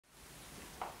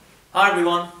Hi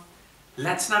everyone!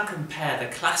 Let's now compare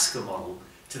the classical model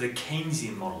to the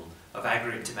Keynesian model of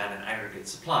aggregate demand and aggregate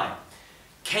supply.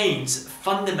 Keynes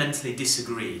fundamentally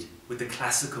disagreed with the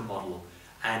classical model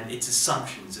and its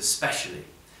assumptions especially.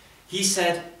 He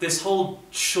said this whole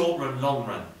short run, long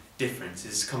run difference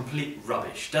is complete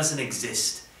rubbish, doesn't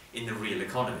exist in the real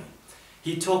economy.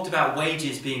 He talked about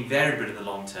wages being variable in the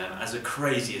long term as a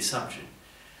crazy assumption,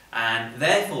 and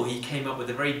therefore he came up with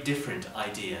a very different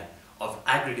idea of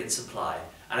aggregate supply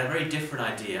and a very different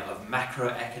idea of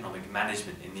macroeconomic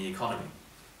management in the economy.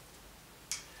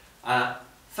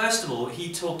 First of all,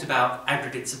 he talked about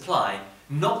aggregate supply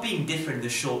not being different in the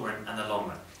short run and the long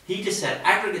run. He just said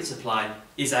aggregate supply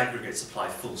is aggregate supply,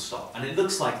 full stop. And it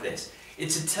looks like this.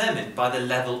 It's determined by the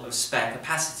level of spare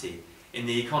capacity in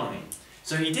the economy.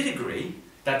 So he did agree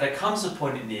that there comes a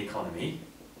point in the economy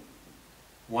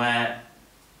where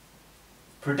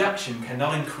production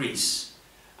cannot increase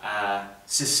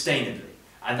sustainably,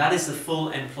 and that is the full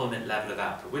employment level of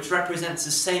output, which represents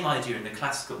the same idea in the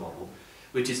classical model,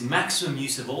 which is maximum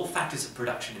use of all factors of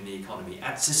production in the economy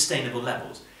at sustainable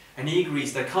levels. And he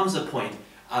agrees there comes a point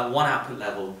at one output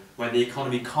level where the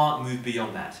economy can't move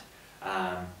beyond that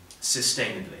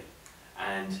sustainably,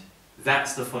 and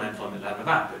that's the full employment level of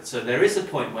output. So there is a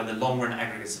point where the long-run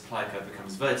aggregate supply curve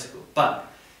becomes vertical,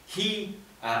 but he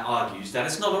argues that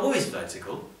it's not always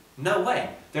vertical. No way.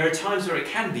 There are times where it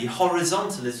can be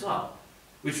horizontal as well,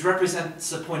 which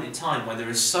represents a point in time where there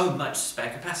is so much spare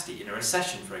capacity, in a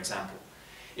recession for example,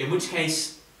 in which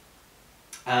case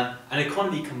an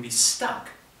economy can be stuck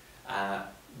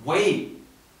way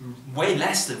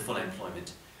less than full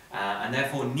employment, and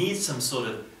therefore needs some sort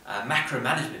of macro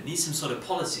management, needs some sort of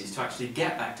policies to actually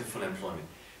get back to full employment.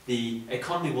 The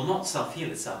economy will not self-heal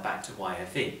itself back to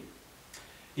YFE.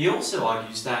 He also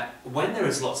argues that when there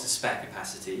is lots of spare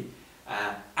capacity,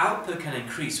 output can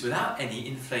increase without any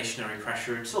inflationary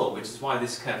pressure at all, which is why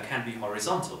this curve can be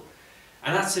horizontal.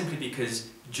 And that's simply because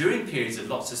during periods of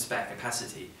lots of spare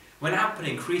capacity, when output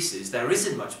increases, there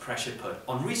isn't much pressure put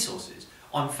on resources,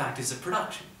 on factors of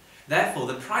production. Therefore,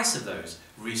 the price of those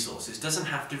resources doesn't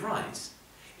have to rise,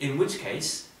 in which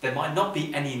case there might not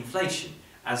be any inflation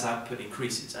as output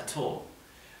increases at all,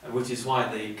 which is why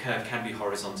the curve can be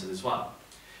horizontal as well.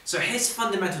 So his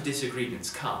fundamental disagreements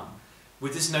come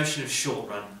with this notion of short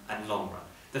run and long run.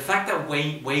 The fact that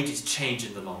wages change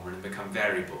in the long run and become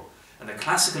variable, and the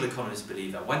classical economists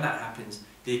believe that when that happens,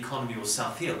 the economy will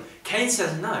self-heal. Keynes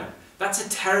says no, that's a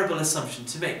terrible assumption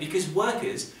to make, because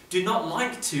workers do not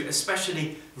like to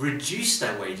especially reduce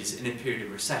their wages in a period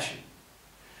of recession.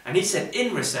 And he said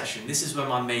in recession, this is where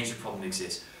my major problem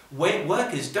exists.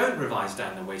 Workers don't revise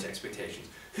down their wage expectations.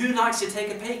 Who likes to take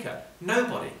a pay cut?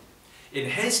 Nobody. In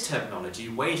his terminology,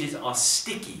 wages are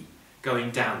sticky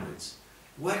going downwards.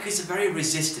 Workers are very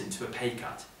resistant to a pay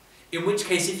cut. In which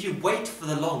case, if you wait for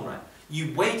the long run,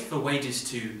 you wait for wages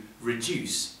to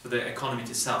reduce, for the economy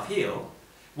to self-heal,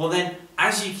 well then,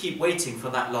 as you keep waiting for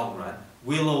that long run,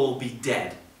 we'll all be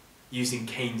dead. Using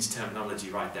Keynes' terminology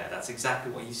right there. That's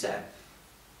exactly what he said.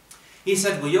 He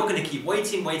said, well, you're going to keep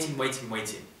waiting.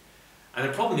 And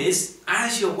the problem is,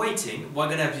 as you're waiting, we're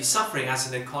going to be suffering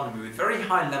as an economy with very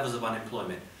high levels of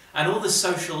unemployment and all the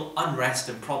social unrest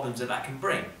and problems that that can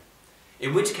bring.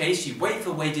 In which case, you wait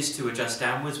for wages to adjust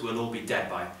downwards, we'll all be dead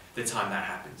by the time that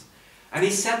happens. And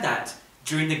he said that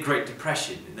during the Great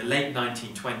Depression in the late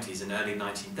 1920s and early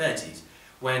 1930s,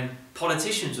 when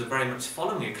politicians were very much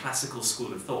following a classical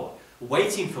school of thought,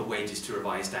 waiting for wages to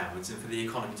revise downwards and for the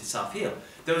economy to self-heal.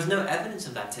 There was no evidence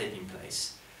of that taking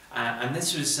place. And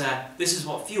this is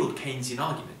what fueled Keynesian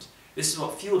argument. This is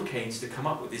what fueled Keynes to come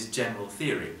up with this general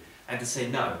theory and to say,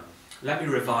 no, let me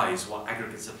revise what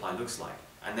aggregate supply looks like,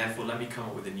 and therefore let me come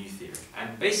up with a new theory.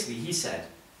 And basically he said,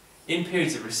 in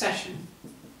periods of recession,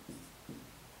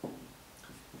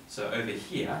 so over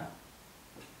here,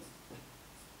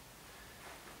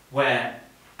 where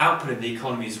output in the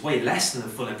economy is way less than the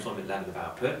full employment level of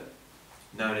output,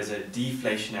 known as a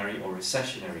deflationary or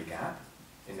recessionary gap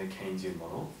in the Keynesian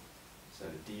model, so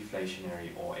a deflationary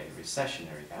or a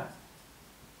recessionary gap.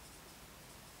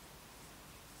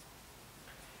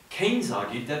 Keynes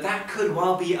argued that that could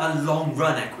well be a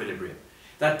long-run equilibrium.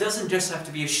 That doesn't just have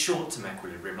to be a short-term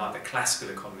equilibrium like the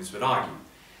classical economists would argue.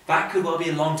 That could well be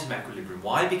a long-term equilibrium.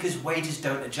 Why? Because wages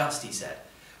don't adjust, he said.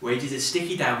 Wages are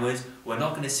sticky downwards. We're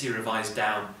not going to see a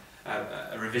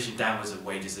revision downwards of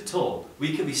wages at all.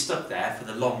 We could be stuck there for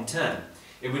the long term,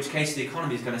 in which case the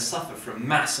economy is going to suffer from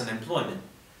mass unemployment.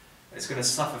 It's going to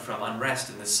suffer from unrest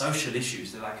and the social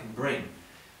issues that that can bring.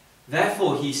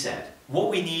 Therefore, he said, what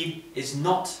we need is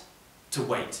not to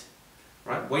wait.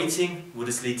 Right? Waiting will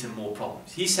just lead to more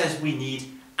problems. He says we need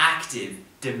active active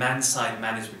demand-side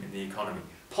management in the economy.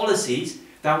 Policies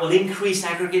that will increase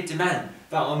aggregate demand,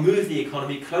 that will move the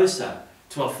economy closer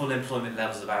to our full employment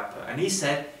levels of output. And he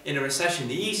said, in a recession,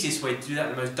 the easiest way to do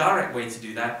that, the most direct way to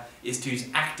do that, is to use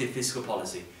active fiscal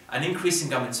policy. An increase in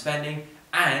government spending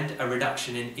and a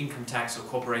reduction in income tax or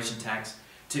corporation tax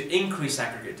to increase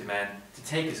aggregate demand, to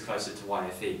take us closer to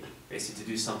YFE, basically to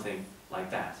do something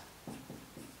like that.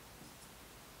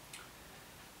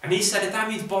 And he said if that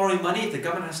means borrowing money, if the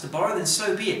government has to borrow, then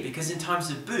so be it, because in times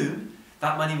of boom,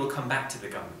 that money will come back to the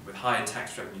government with higher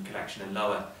tax revenue collection and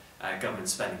lower government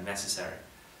spending necessary.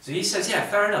 So he says, yeah,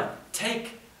 fair enough,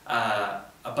 take a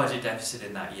budget deficit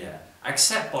in that year,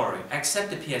 accept borrowing, accept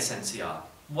the PSNCR,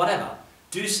 whatever,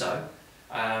 do so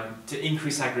to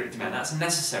increase aggregate demand. That's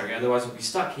necessary, otherwise we'll be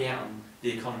stuck here and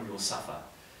the economy will suffer.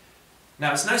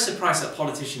 Now, it's no surprise that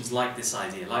politicians like this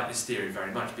idea, like this theory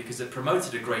very much, because it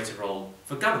promoted a greater role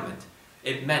for government.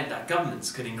 It meant that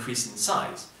governments could increase in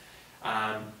size.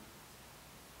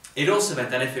 It also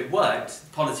meant that if it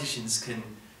worked, politicians can,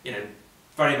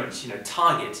 very much,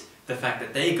 target the fact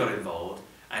that they got involved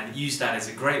and use that as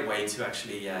a great way to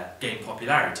actually gain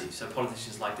popularity. So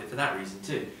politicians liked it for that reason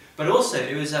too. But also,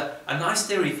 it was a nice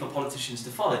theory for politicians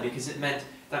to follow because it meant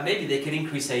that maybe they could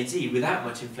increase AD without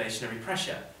much inflationary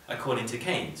pressure, according to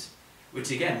Keynes,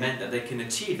 which again meant that they can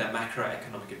achieve their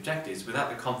macroeconomic objectives without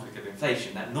the conflict of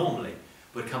inflation that normally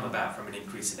would come about from an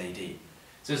increase in AD.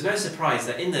 So it's no surprise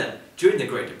that during the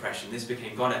Great Depression this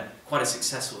became quite a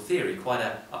successful theory, quite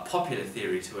a popular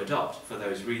theory to adopt for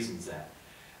those reasons there.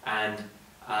 And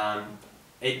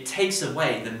it takes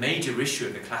away the major issue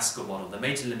of the classical model, the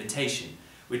major limitation,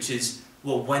 which is,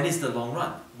 well, when is the long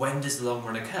run? When does the long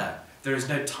run occur? There is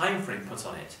no time frame put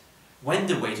on it. When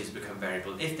do wages become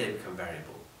variable, if they become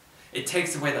variable? It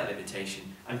takes away that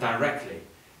limitation, and directly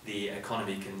the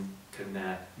economy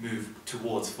can move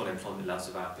towards full employment levels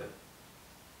of output.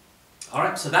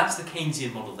 Alright, so that's the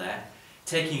Keynesian model there,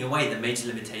 taking away the major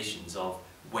limitations of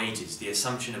wages, the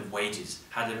assumption of wages,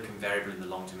 how they become variable in the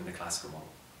long term in the classical model.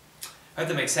 I hope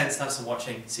that makes sense. Thanks for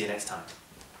watching. See you next time.